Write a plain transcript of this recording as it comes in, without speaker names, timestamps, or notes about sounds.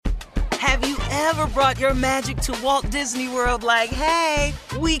Have you ever brought your magic to Walt Disney World like, hey,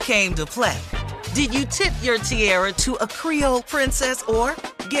 we came to play? Did you tip your tiara to a Creole princess or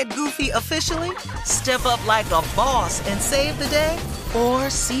get goofy officially? Step up like a boss and save the day? Or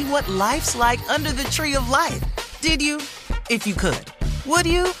see what life's like under the tree of life? Did you? If you could. Would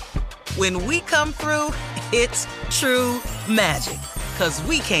you? When we come through, it's true magic. 'Cause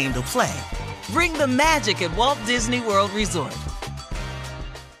we came to play. Bring the magic at Walt Disney World Resort.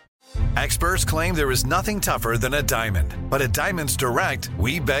 Experts claim there is nothing tougher than a diamond. But at Diamonds Direct,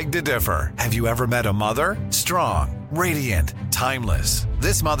 we beg to differ. Have you ever met a mother? Strong, radiant, timeless.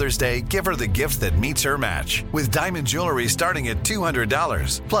 This Mother's Day, give her the gift that meets her match. With diamond jewelry starting at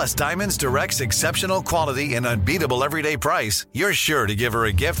 $200. Plus Diamonds Direct's exceptional quality and unbeatable everyday price, you're sure to give her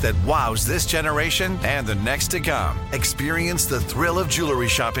a gift that wows this generation and the next to come. Experience the thrill of jewelry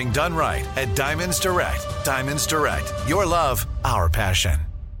shopping done right at Diamonds Direct. Diamonds Direct. Your love, our passion.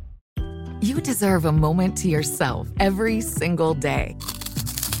 You deserve a moment to yourself every single day.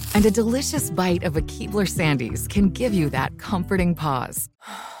 And a delicious bite of a Keebler Sandies can give you that comforting pause.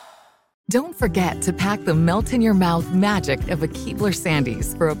 Don't forget to pack the melt-in-your-mouth magic of a Keebler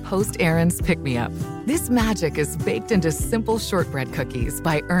Sandies for a post-errands pick-me-up. This magic is baked into simple shortbread cookies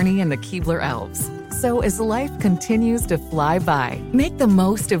by Ernie and the Keebler Elves. So as life continues to fly by, make the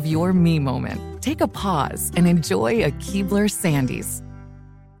most of your me moment. Take a pause and enjoy a Keebler Sandies.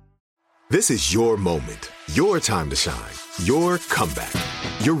 This is your moment, your time to shine, your comeback.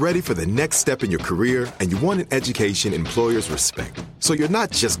 You're ready for the next step in your career, and you want an education employers respect. So you're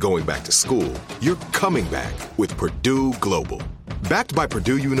not just going back to school, you're coming back with Purdue Global. Backed by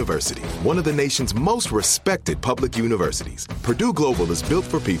Purdue University, one of the nation's most respected public universities, Purdue Global is built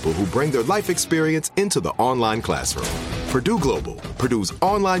for people who bring their life experience into the online classroom. Purdue Global, Purdue's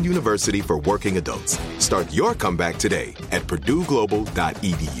online university for working adults. Start your comeback today at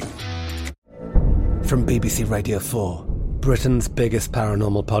purdueglobal.edu. From BBC Radio 4, Britain's biggest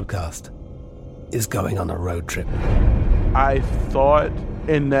paranormal podcast is going on a road trip. I thought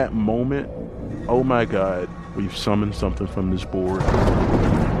in that moment, oh my God, we've summoned something from this board.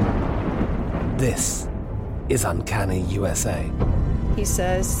 This is Uncanny USA. He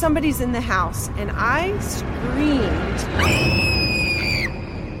says, somebody's in the house, and I screamed.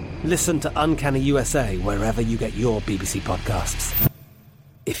 Listen to Uncanny USA wherever you get your BBC podcasts,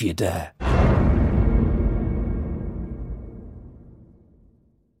 if you dare.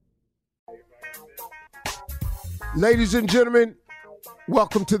 Ladies and gentlemen,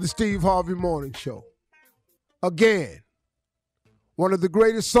 welcome to the Steve Harvey Morning Show. Again, one of the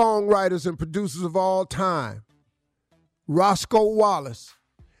greatest songwriters and producers of all time, Roscoe Wallace,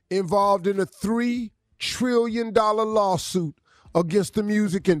 involved in a $3 trillion lawsuit against the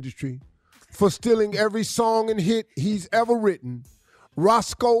music industry for stealing every song and hit he's ever written.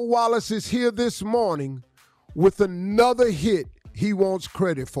 Roscoe Wallace is here this morning with another hit he wants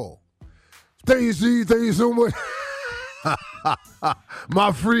credit for. Thank you, Steve. Thank you so much.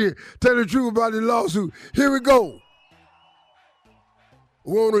 My friend, tell the truth about the lawsuit. Here we go.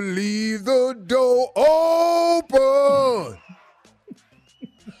 Wanna leave the door open.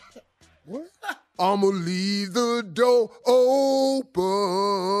 What? I'ma leave the door open,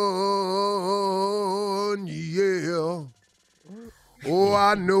 yeah. Oh,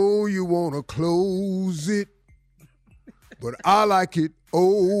 I know you wanna close it, but I like it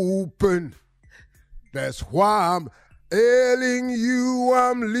open. That's why I'm telling you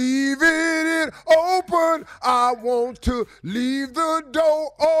I'm leaving it open. I want to leave the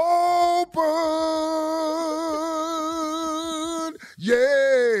door open. Yeah.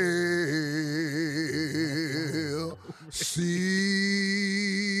 Silk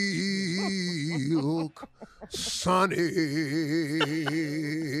Sonic.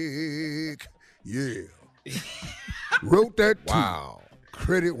 Yeah. Wrote that too. Wow.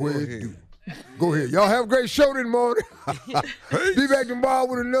 Credit where it's due. Go ahead. Y'all have a great show this morning. Be back tomorrow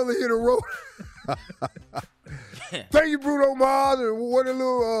with another hit of road. Thank you, Bruno Mars, and what a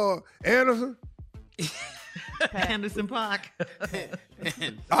little Anderson. Anderson .Paak.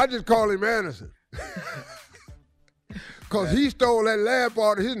 I just call him Anderson. Because he stole that last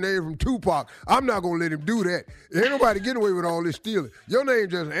part of his name from Tupac. I'm not going to let him do that. Ain't nobody getting away with all this stealing. Your name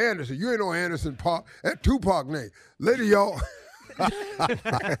just Anderson. You ain't no Anderson .Paak. That Tupac name. Later, y'all. Put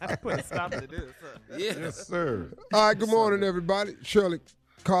a stop to this. Yes, sir. All right, good morning, everybody. Shirley,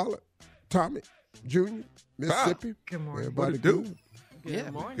 Carla, Tommy, Junior, Mississippi. Good morning. Everybody do?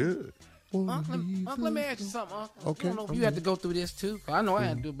 Good morning. Good. Uncle, let me ask you something, Uncle. Okay. I don't know if you have to go through this, too. I know I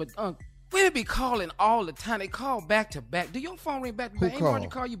had to do it, but we be calling all the time. They call back to back. Do your phone ring back to back? Ain't Martin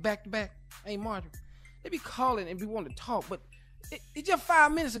call you back to back? Ain't Martin? They be calling and we want to talk, but It's just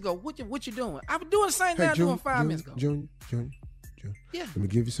 5 minutes ago. What you doing? I was doing the same thing I was doing 5 minutes ago. Junior. Yeah. Let me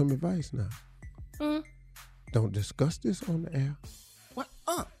give you some advice now. Mm. Don't discuss this on the air. What?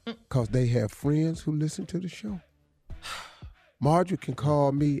 Because they have friends who listen to the show. Marjorie can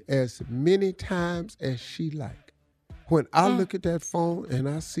call me as many times as she like. When I look at that phone and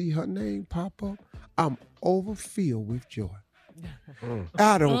I see her name pop up, I'm overfilled with joy.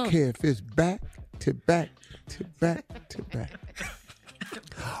 I don't care if it's back to back to back to back.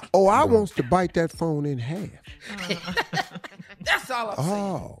 Oh, I wants to bite that phone in half. That's all I'm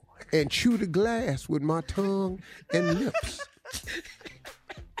saying. And chew the glass with my tongue and lips.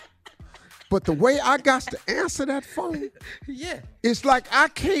 But the way I got to answer that phone, it's like I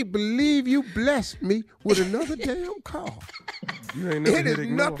can't believe you blessed me with another damn call. You ain't never It is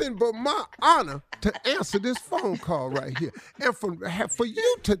nothing but my honor to answer this phone call right here. And for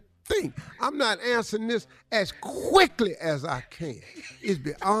you to think I'm not answering this as quickly as I can is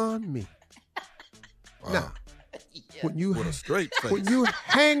beyond me. Wow. Now, when you with a straight face. When you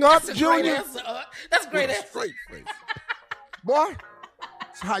hang up, That's Junior, that's a great With a answer. straight face. boy,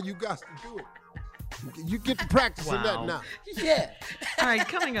 that's how you got to do it. You get to practicing that now. Yeah. All right,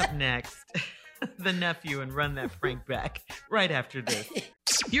 coming up next, the nephew and Run That Frank back right after this.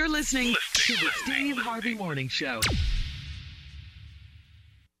 You're listening to the Steve Harvey Morning Show.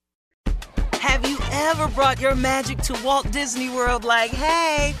 Have you ever brought your magic to Walt Disney World like,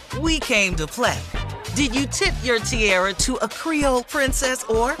 hey, we came to play? Did you tip your tiara to a Creole princess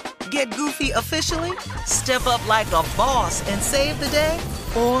or get goofy officially? Step up like a boss and save the day?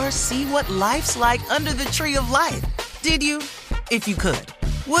 Or see what life's like under the tree of life? Did you? If you could.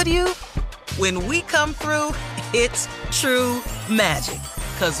 Would you? When we come through, it's true magic.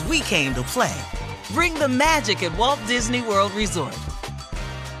 'Cause we came to play. Bring the magic at Walt Disney World Resort.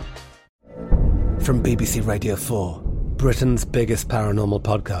 From BBC Radio 4, Britain's biggest paranormal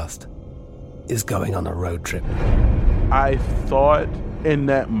podcast is going on a road trip. I thought in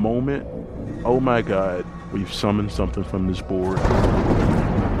that moment, oh my God, we've summoned something from this board.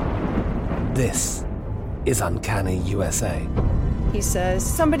 This is Uncanny USA. He says,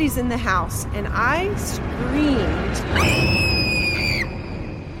 somebody's in the house, and I screamed.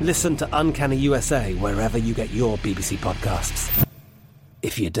 Listen to Uncanny USA wherever you get your BBC podcasts,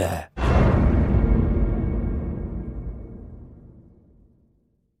 if you dare.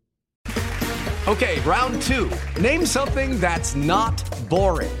 Okay, round two. Name something that's not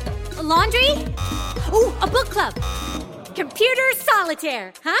boring. A laundry? Ooh, a book club. Computer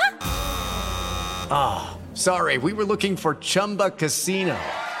solitaire, huh? Ah, sorry, we were looking for Chumba Casino.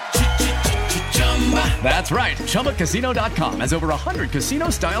 That's right, ChumbaCasino.com has over 100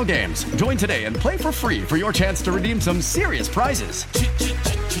 casino-style games. Join today and play for free for your chance to redeem some serious prizes.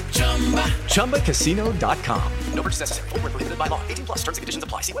 ChumbaCasino.com. No purchase necessary. Void where prohibited by law. 18+ terms and conditions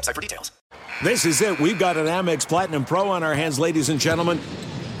apply. See website for details. This is it. We've got an Amex Platinum Pro on our hands, ladies and gentlemen.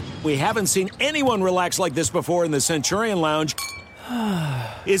 We haven't seen anyone relax like this before in the Centurion Lounge.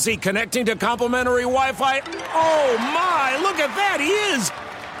 Is he connecting to complimentary Wi-Fi? Oh, my. Look at that. He is.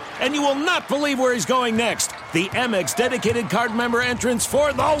 And you will not believe where he's going next. The Amex dedicated card member entrance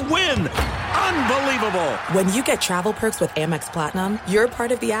for the win. Unbelievable. When you get travel perks with Amex Platinum, you're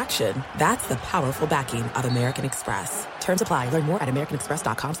part of the action. That's the powerful backing of American Express. Terms apply. Learn more at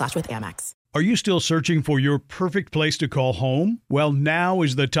americanexpress.com/withAmex. Are you still searching for your perfect place to call home? Well, now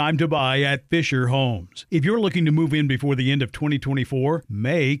is the time to buy at Fisher Homes. If you're looking to move in before the end of 2024,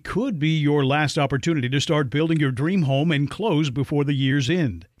 May could be your last opportunity to start building your dream home and close before the year's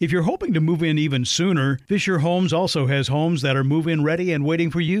end. If you're hoping to move in even sooner, Fisher Homes also has homes that are move-in ready and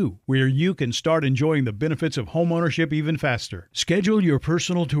waiting for you, where you can start enjoying the benefits of homeownership even faster. Schedule your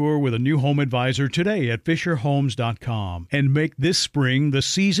personal tour with a new home advisor today at FisherHomes.com and make this spring the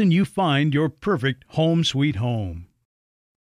season you find your perfect home sweet home.